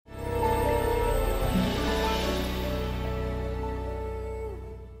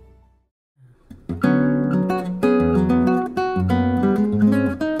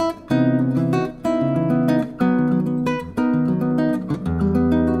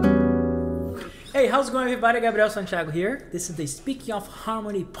Hey, how's it going, everybody? Gabriel, Santiago here. This is the Speaking of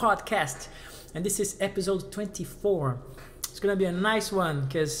Harmony podcast, and this is episode 24. It's gonna be a nice one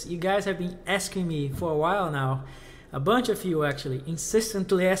because you guys have been asking me for a while now, a bunch of you actually,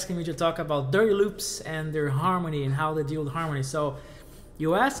 insistently asking me to talk about dirty loops and their harmony and how they deal with harmony. So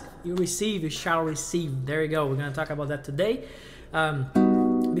you ask, you receive, you shall receive. There you go. We're gonna talk about that today.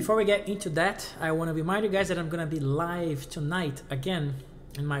 Before we get into that, I want to remind you guys that I'm gonna be live tonight again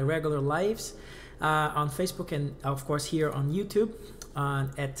in my regular lives. On Facebook and of course here on YouTube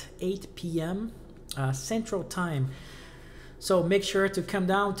at 8 p.m. Central Time. So make sure to come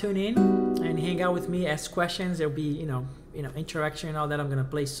down, tune in, and hang out with me, ask questions. There'll be you know interaction and all that. I'm gonna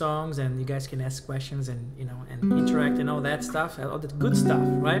play songs, and you guys can ask questions and and interact and all that stuff, all the good stuff,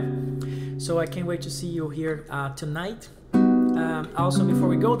 right? So I can't wait to see you here tonight. Also, before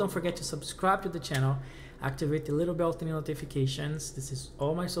we go, don't forget to subscribe to the channel. Activate the little bell to notifications. This is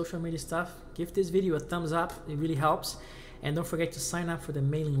all my social media stuff. Give this video a thumbs up, it really helps. And don't forget to sign up for the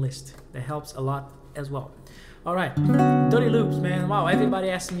mailing list. That helps a lot as well. All right, dirty loops, man. Wow,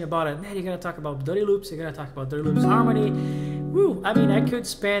 everybody asking me about it. Man, you gotta talk about dirty loops. You gotta talk about dirty loops harmony. Woo! I mean, I could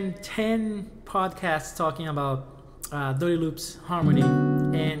spend 10 podcasts talking about dirty loops harmony,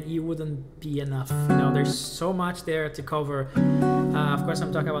 and it wouldn't be enough. There's so much there to cover. Of course,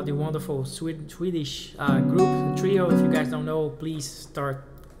 I'm talking about the wonderful Swedish group, trio. If you guys don't know, please start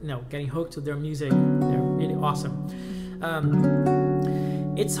getting hooked to their music. They're really awesome.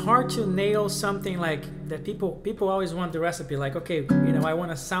 It's hard to nail something like that. People always want the recipe, like, okay, I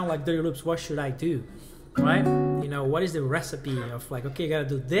want to sound like dirty loops, what should I do, right? What is the recipe of, like, okay, you gotta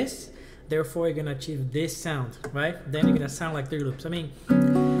do this, therefore you're gonna achieve this sound, right? Then you're gonna sound like dirty loops. I mean,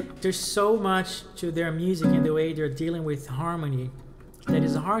 there's so much to their music and the way they're dealing with harmony that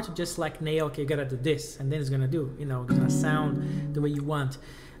is hard to just like nail, okay, you gotta do this, and then it's gonna do, it's gonna sound the way you want.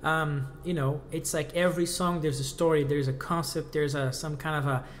 It's like every song, there's a story, there's a concept, there's some kind of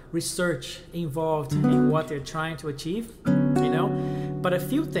a research involved in what they're trying to achieve, But a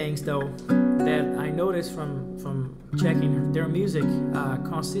few things, though, that I noticed from checking their music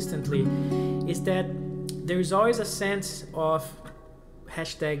consistently is that there's always a sense of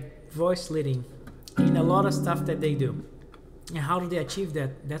hashtag voice leading in a lot of stuff that they do. And how do they achieve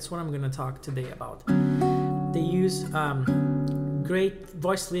that? That's what I'm going to talk today about. They use great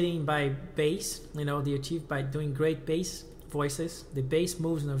voice leading by bass. They achieve by doing great bass voices. The bass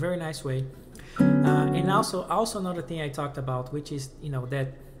moves in a very nice way. And also another thing I talked about, which is that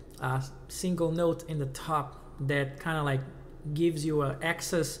single note in the top that kind of like gives you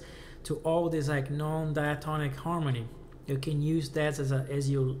access to all this like non-diatonic harmony. You can use that as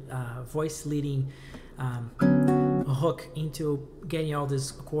your voice leading hook into getting all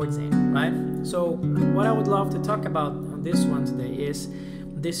these chords in, right? So what I would love to talk about on this one today is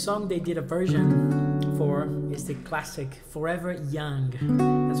this song they did a version for is the classic Forever Young.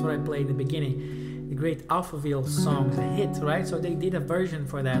 That's what I played in the beginning. The great Alphaville song, a hit, right? So they did a version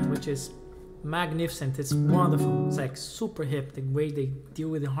for that, which is magnificent. It's wonderful. It's like super hip, the way they deal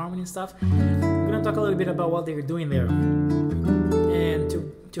with the harmony and stuff. I'm gonna talk a little bit about what they're doing there. And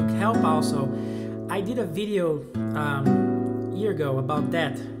to help also, I did a video a year ago about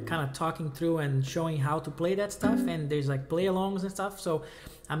that, kind of talking through and showing how to play that stuff, and there's like play alongs and stuff. So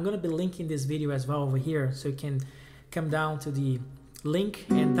I'm gonna be linking this video as well over here, so you can come down to the link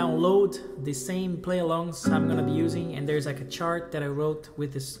and download the same play alongs I'm gonna be using. And there's like a chart that I wrote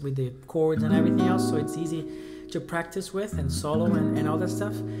with the chords and everything else, so it's easy to practice with and solo and all that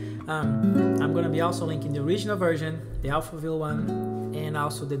stuff. I'm gonna be also linking the original version, the Alphaville one, and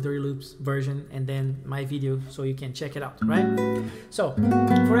also the Dirty Loops version, and then my video, so you can check it out, right? So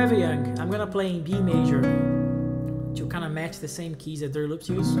Forever Young, I'm gonna play in B major to kind of match the same keys that Dirty Loops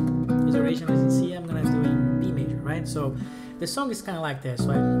use. His original is in C, I'm gonna do in B major, right? So the song is kind of like this,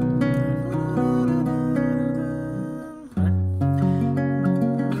 right?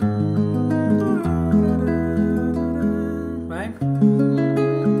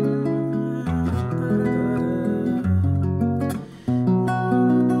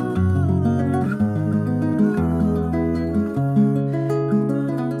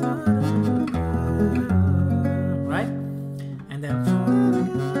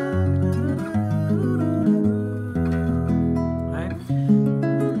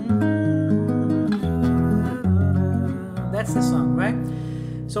 That's the song, right?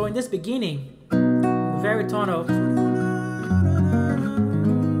 So in this beginning, very tonal,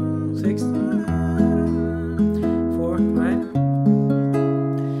 6, 4, right?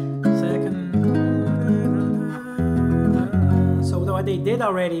 Second. So what they did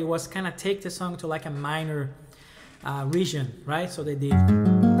already was kind of take the song to like a minor region, right? So they did.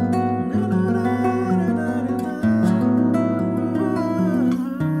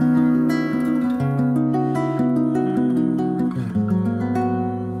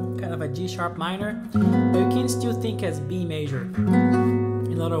 sharp minor, but you can still think as B major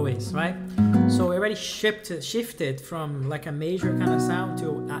in a lot of ways, right? So we already shifted from like a major kind of sound to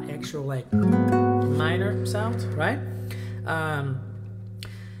an actual like minor sound, right?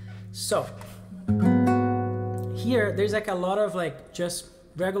 So here there's like a lot of like just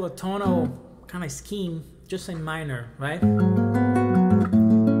regular tonal kind of scheme just in minor, right?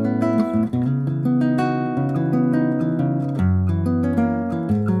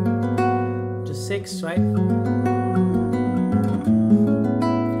 Just 6, right?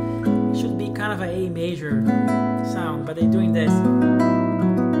 It should be kind of an A major sound, but they're doing this,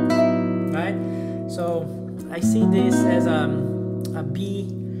 right? So I see this as a B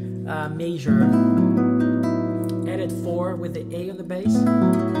major added 4 with the A on the bass,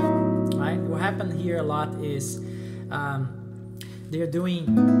 right? What happened here a lot is they're doing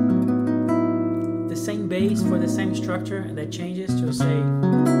the same bass for the same structure, and that changes to say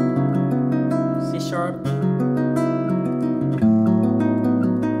C sharp.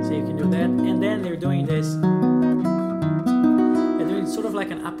 So you can do that, and then they're doing this. They're doing sort of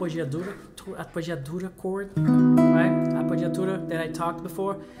like an appoggiatura chord, right? Appoggiatura that I talked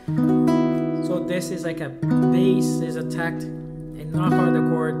before. So this is like a bass is attacked and not part of the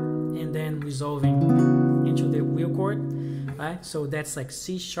chord, and then resolving into the wheel chord, right? So that's like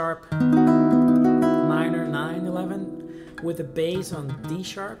C sharp minor 9/11 with the bass on D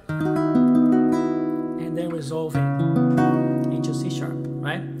sharp, and then resolving into C sharp,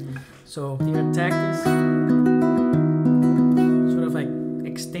 right? So the attack is sort of like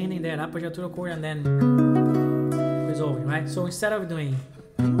extending that appoggiatura chord and then resolving, right? So instead of doing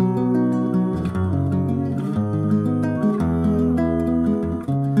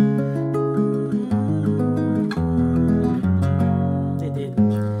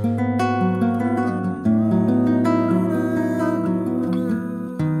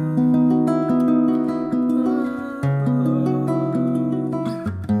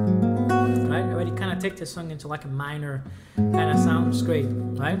take the song into like a minor kind of sounds great,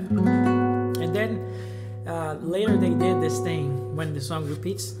 right? And then later they did this thing when the song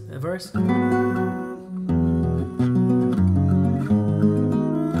repeats a verse.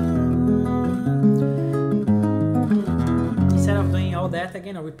 Instead of doing all that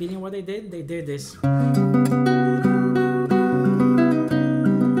again or repeating what they did this. They did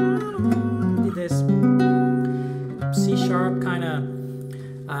this C sharp kind of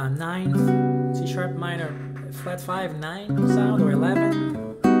 9th, C sharp minor flat 5 9 sound, or 11.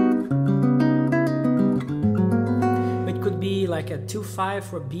 It could be like a 2/5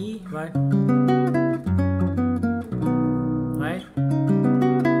 for B, right? Right?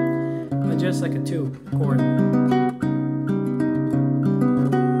 But just like a 2 chord.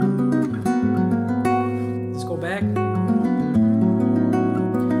 Let's go back.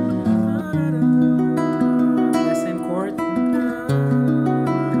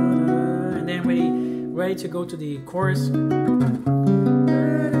 Ready to go to the chorus. They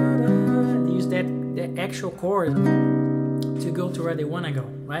use the actual chord to go to where they want to go,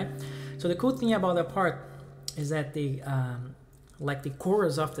 right? So the cool thing about that part is that the like the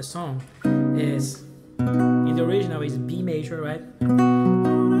chorus of the song is in the original is B major, right?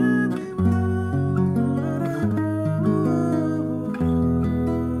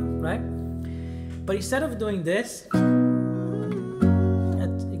 Right? But instead of doing this,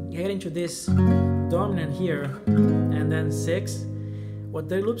 get into this dominant here and then 6, what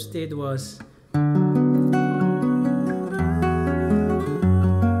the loops did was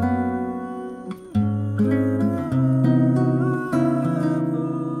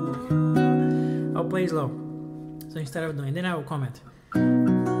I'll play slow. So instead of doing, then I will comment.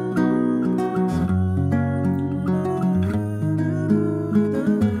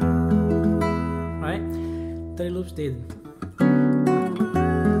 Right? The loops did.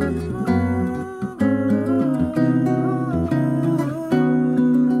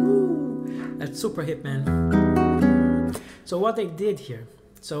 Super hit, man. So what they did here,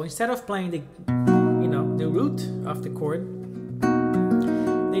 so instead of playing the the root of the chord,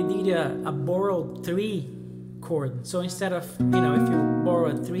 they did a borrowed 3 chord. So instead of if you borrow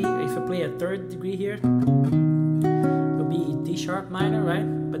a 3, if you play a 3rd degree here, it'll be D sharp minor, right?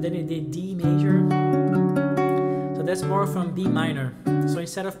 But then they did D major, so that's borrowed from B minor. So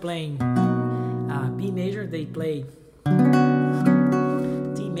instead of playing B major, they played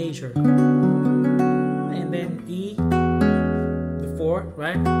D major. And then E, the 4,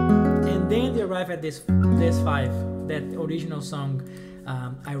 right? And then they arrive at this 5, that original song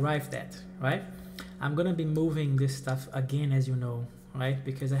I arrived at, right? I'm gonna be moving this stuff again, as you know, right?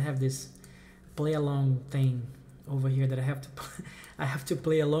 Because I have this play along thing over here that I have to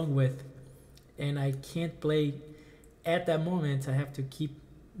play along with. and I can't play at that moment. I have to keep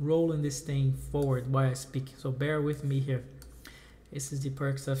rolling this thing forward while I speak, so bear with me here. This is the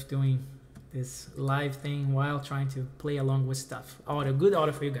perks of doing this live thing while trying to play along with stuff. Audio, good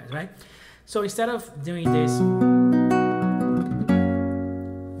audio for you guys, right? So instead of doing this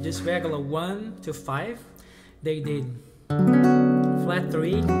just regular 1 to 5, they did flat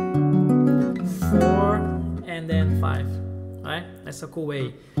 3, 4, and then 5, right? That's a cool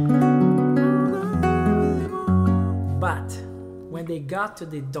way. But when they got to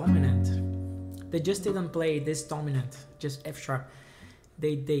the dominant, they just didn't play this dominant, just F sharp.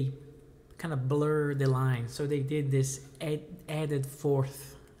 They kind of blur the line, so they did this added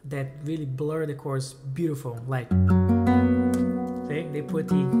fourth that really blur the chords beautiful. Like, see, they put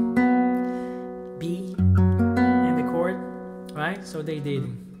the B in the chord, right? So they did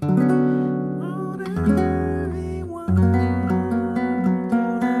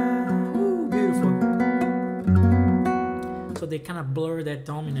beautiful. So they kind of blur that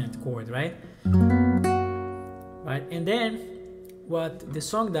dominant chord, right? Right, and then what the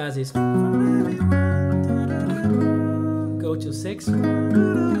song does is go to 6, 4,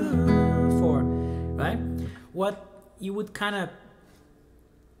 right? What you would kind of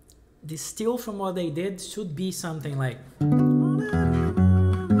distill from what they did should be something like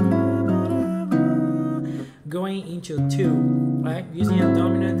going into 2, right? Using a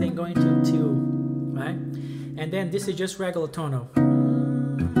dominant and going to 2, right? And then this is just regular tonal,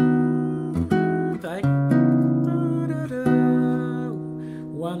 right?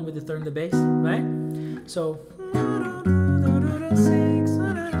 1 with the third and the bass, right? So 6,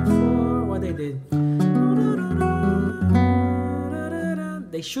 4, what they did,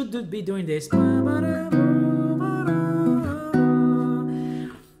 they should be doing this,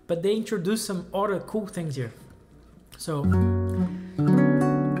 but they introduced some other cool things here. So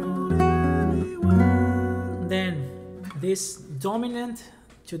then this dominant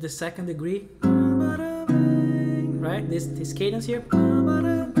to the 2nd degree, right? This cadence here,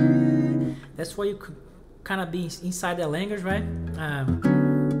 that's why you could kind of be inside that language, right?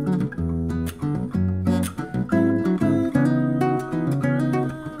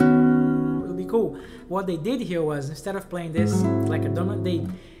 It'll be cool. What they did here was, instead of playing this like a dominant, they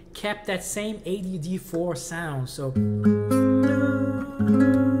kept that same ADD4 sound, so,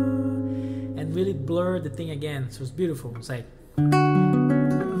 and really blurred the thing again. So it's beautiful. It's like,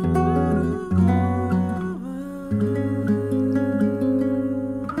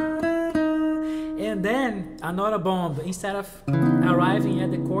 and then another bomb. Instead of arriving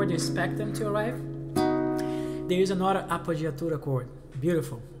at the chord you expect them to arrive, there is another appoggiatura chord,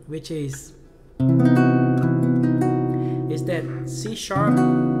 beautiful, which is that C sharp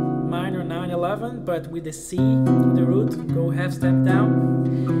minor 9/11, but with the C on the root, go half step down,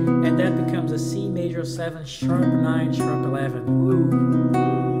 and that becomes a C major 7 sharp 9 sharp 11. Woo.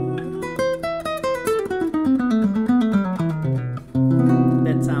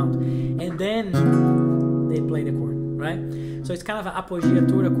 That sound, and then they play the chord, right? So it's kind of an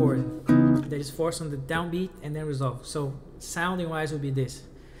appoggiatura chord that is forced on the downbeat and then resolve. So sounding wise would be this.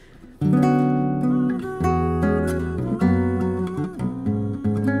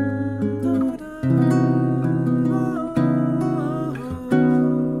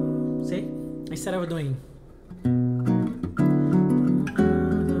 See? Instead of doing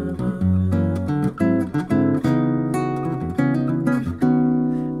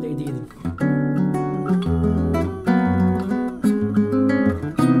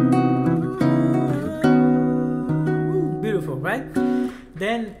right?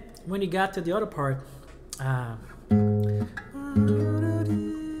 Then when you got to the other part, it's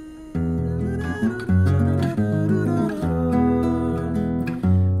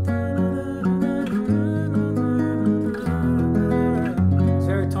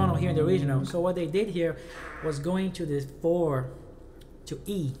very tonal here in the original. So what they did here was going to the 4 to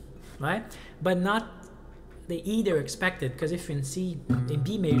E, right? But not the E they're expected, because if in C, in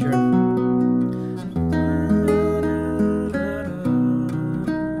B major,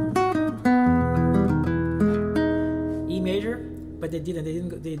 but they didn't.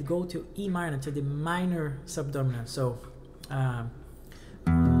 They go to E minor, to the minor subdominant. So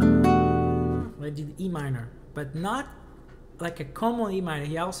they did E minor, but not like a common E minor.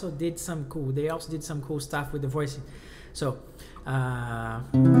 They also did some cool stuff with the voicing. So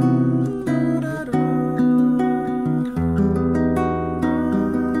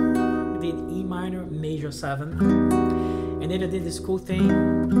did E minor major 7. And then I did this cool thing,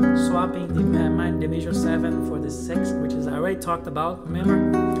 swapping the major 7 for the 6, which is I already talked about, remember?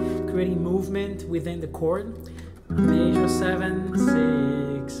 Creating movement within the chord. Major 7,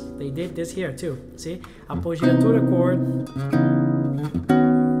 6. They did this here too. See? Appoggiatura chord.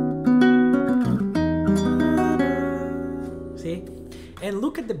 See? And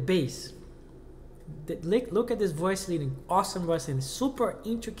look at the bass. Look at this voice leading. Awesome voice leading. Super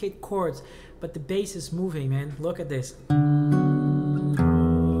intricate chords, but the bass is moving, man. Look at this. Then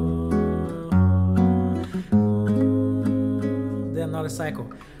another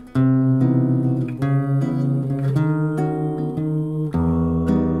cycle.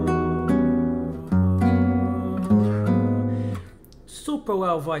 Super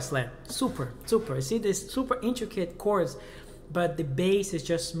well voice led. Super. You see this super intricate chords, but the bass is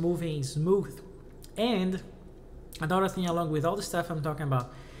just moving smooth. And another thing along with all the stuff I'm talking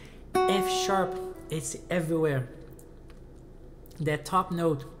about, F sharp, it's everywhere. That top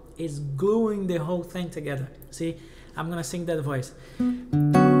note is gluing the whole thing together. See, I'm gonna sing that voice.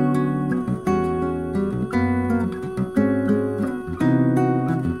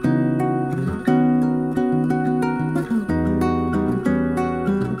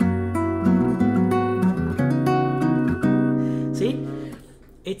 See,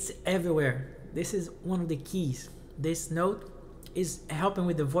 it's everywhere. This is one of the keys. This note is helping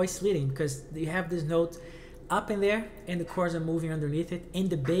with the voice leading because you have this note up in there and the chords are moving underneath it, and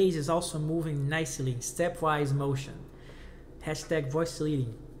the bass is also moving nicely, stepwise motion. Hashtag voice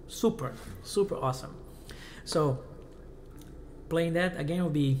leading. Super awesome. So playing that again will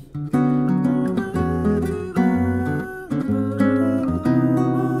be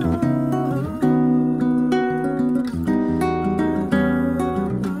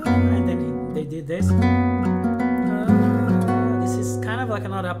this. This is kind of like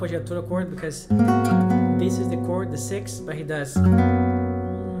another appoggiatura chord because this is the chord, the 6, but he does. You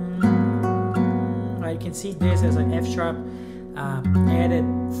can see this as an F sharp added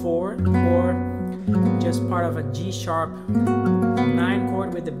 4, or just part of a G sharp 9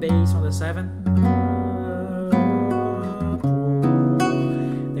 chord with the bass on the 7.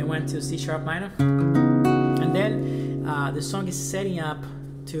 Then went to C sharp minor, and then the song is setting up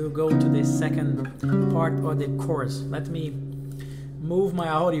to go to the second part of the chorus. Let me move my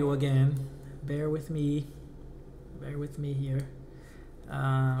audio again. Bear with me here.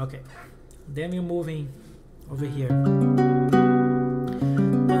 Okay, then we're moving over here.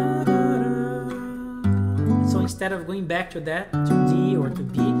 So instead of going back to that, to D or to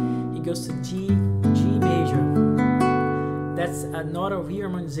B, it goes to G major. That's another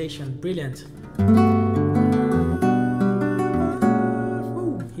reharmonization. Brilliant.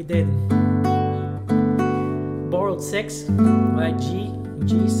 He did. Borrowed 6, like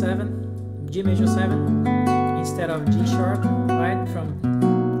G7, G major 7, instead of G sharp, right? From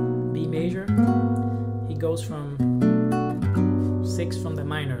B major, he goes from 6 from the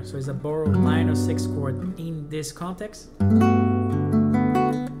minor, so it's a borrowed minor 6 chord in this context. And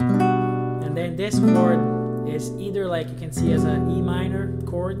then this chord is either, like you can see, as an E minor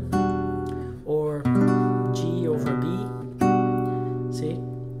chord or G over B. See?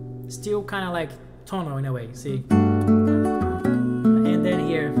 Still kind of like tonal in a way, see? And then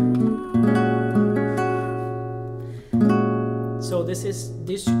here. So this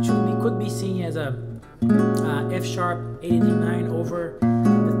could be seen as a F sharp 889 over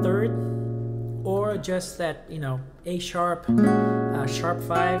the 3rd, or just that, you know, A sharp, sharp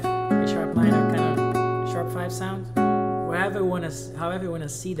 5, A sharp minor kind of sharp 5 sound. However you wanna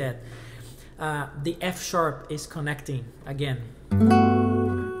see that. The F sharp is connecting again.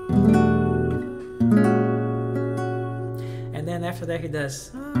 And then after that he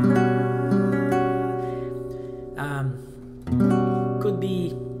does could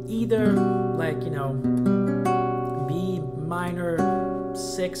be either, like, you know, B minor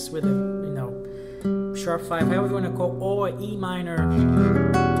 6 with a, you know, sharp 5, however you want to call, or E minor.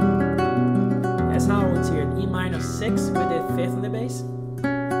 That's how I would see it. E minor 6 with the 5th on the bass,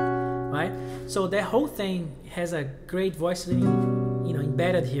 right? So that whole thing has a great voice leading, you know,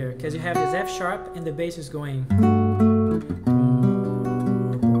 embedded here, because you have this F sharp and the bass is going.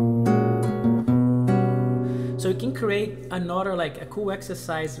 So you can create another, like a cool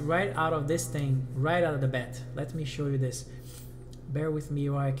exercise right out of this thing, right out of the bat. Let me show you this. Bear with me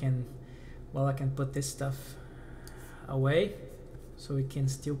while I can put this stuff away, so we can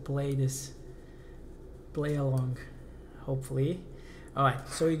still play along, hopefully. All right,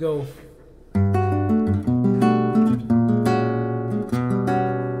 so we go.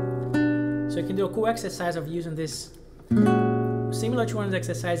 So you can do a cool exercise of using this, similar to one of the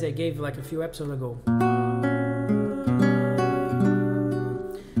exercises I gave like a few episodes ago.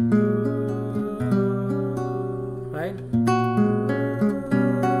 Right?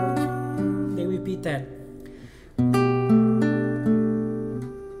 They repeat that.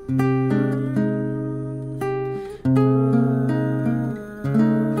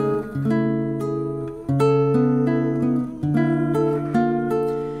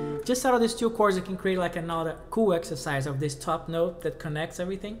 just out of these 2 chords, you can create like another cool exercise of this top note that connects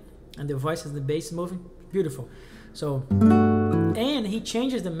everything, and the voice and the bass moving. Beautiful. So, and he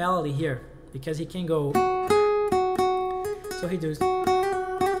changes the melody here because he can go. So he does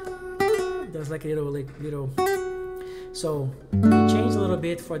like a little. So he changed a little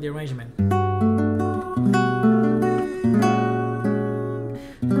bit for the arrangement.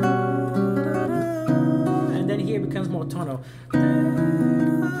 And then here it becomes more tonal.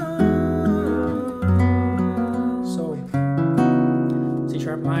 So C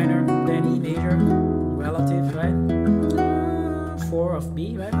sharp minor, then E major, relative, right? 4 of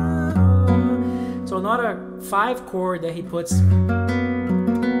B, right? So another 5 chord that he puts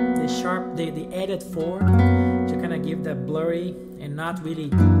the sharp, the added 4 to kind of give that blurry and not really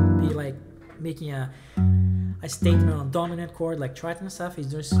be like making a statement on dominant chord like Triton and stuff.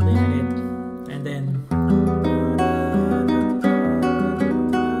 He's just leaving it, and then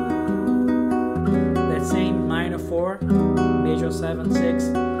that same minor 4, major 7, 6,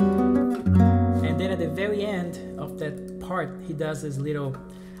 and then at the very end of that part he does this little,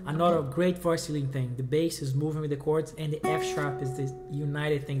 another great voice leading thing. The bass is moving with the chords, and the F sharp is this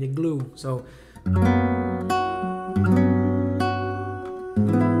united thing, the glue. So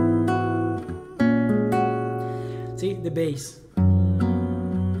see the bass.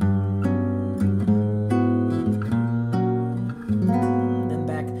 Then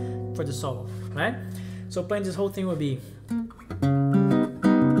back for the solo, right? So playing this whole thing would be.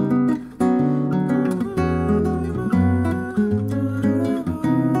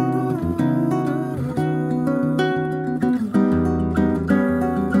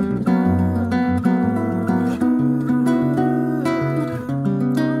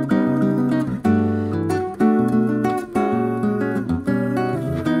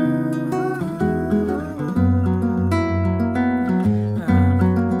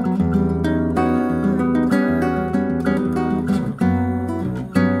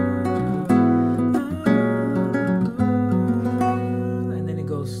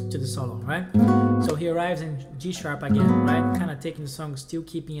 In G sharp again, right? Kind of taking the song, still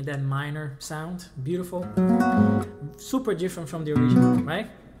keeping that minor sound. Beautiful, super different from the original, right?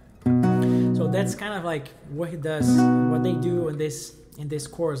 So that's kind of like what he does, what they do in this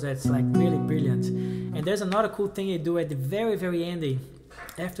chorus. That's like really brilliant. And there's another cool thing they do at the very ending,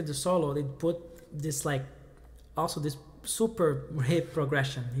 after the solo. They put this like also this super hip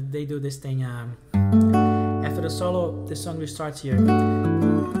progression. They do this thing after the solo. The song restarts here.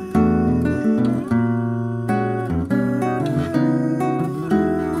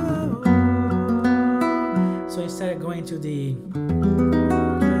 Instead of going to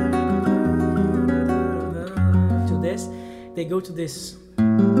this, they go to this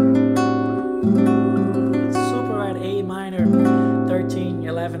super right A minor 13,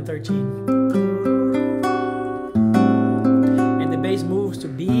 11, 13, and the bass moves to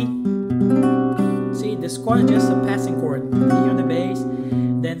B. See, this chord is just a passing chord. B on the bass,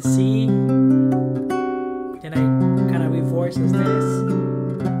 then C, then I kind of reverse as this,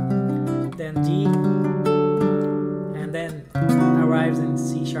 then D, then arrives in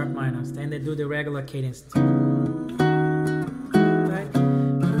C sharp minor. Then they do the regular cadence. Right?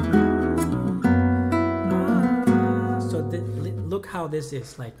 So look how this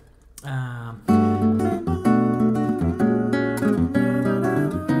is like.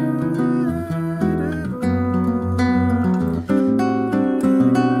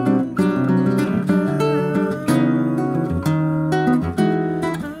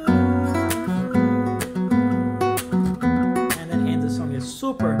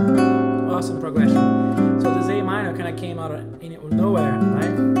 Super awesome progression. So this A minor kind of came out of nowhere,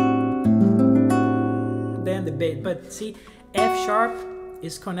 right? Then the bass, but see, F sharp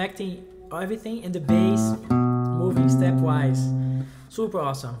is connecting everything, and the bass moving stepwise. Super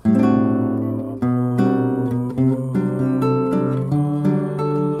awesome.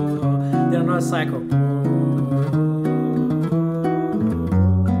 Then another cycle.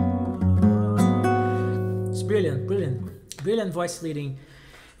 It's brilliant voice leading.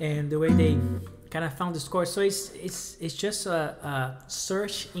 And the way they kind of found the score. So it's just a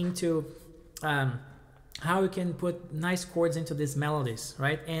search into how you can put nice chords into these melodies,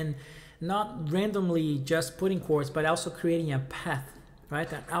 right? And not randomly just putting chords, but also creating a path,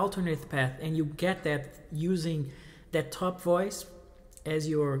 right? An alternate path. And you get that using that top voice as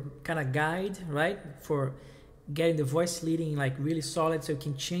your kind of guide, right? For getting the voice leading like really solid, so you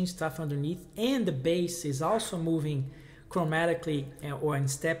can change stuff underneath. And the bass is also moving chromatically or in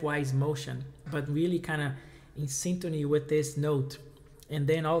stepwise motion, but really kind of in synchrony with this note. And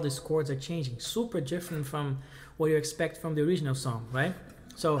then all these chords are changing. Super different from what you expect from the original song, right?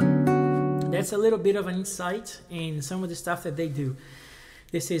 So that's a little bit of an insight in some of the stuff that they do.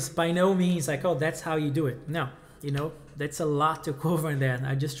 This is by no means like, oh, that's how you do it. No, you know, that's a lot to cover in that.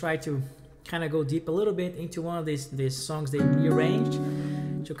 I just try to kind of go deep a little bit into one of these songs they rearranged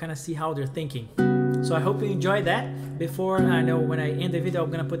to kind of see how they're thinking. So I hope you enjoyed that. Before I know when I end the video,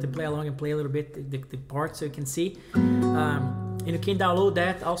 I'm gonna put the play along and play a little bit the part so you can see. And you can download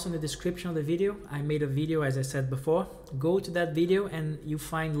that also in the description of the video. I made a video, as I said before. Go to that video and you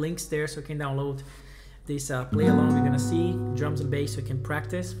find links there so you can download this play along. You're gonna see drums and bass so you can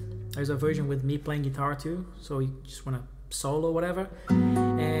practice. There's a version with me playing guitar too, so you just wanna solo or whatever.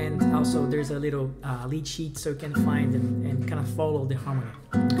 And also there's a little lead sheet so you can find and kind of follow the harmony.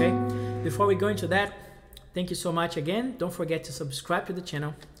 Okay, before we go into that, thank you so much again. Don't forget to subscribe to the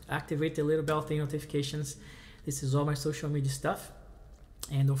channel, activate the little bell thing notifications. This is all my social media stuff,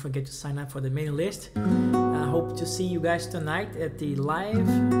 and don't forget to sign up for the mailing list. I hope to see you guys tonight at the live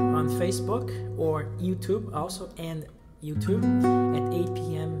on Facebook or YouTube also, and YouTube at 8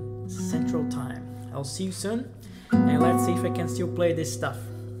 p.m. Central Time. I'll see you soon. And let's see if I can still play this stuff,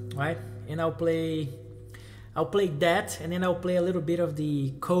 right? And I'll play that, and then I'll play a little bit of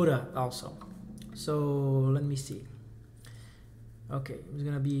the coda also. So let me see. Okay, it's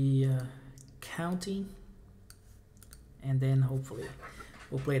gonna be counting, and then hopefully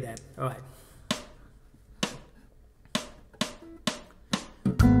we'll play that. All right.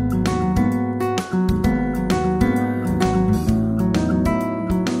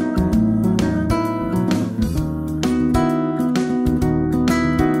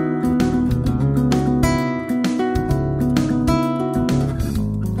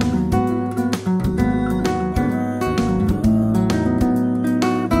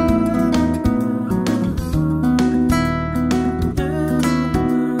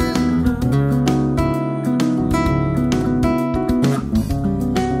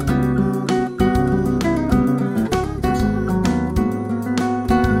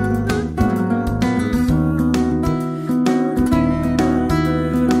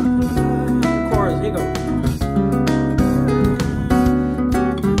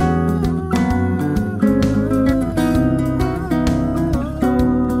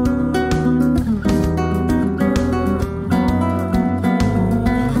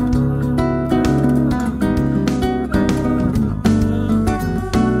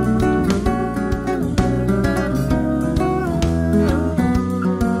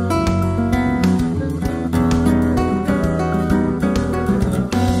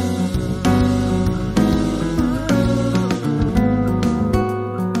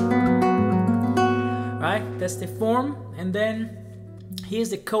 That's the form, and then here's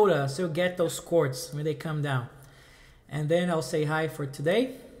the coda, so you get those chords when they come down. And then I'll say hi for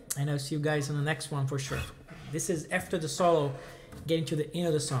today, and I'll see you guys in the next one for sure. This is after the solo, getting to the end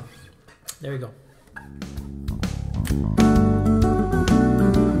of the song. There we go.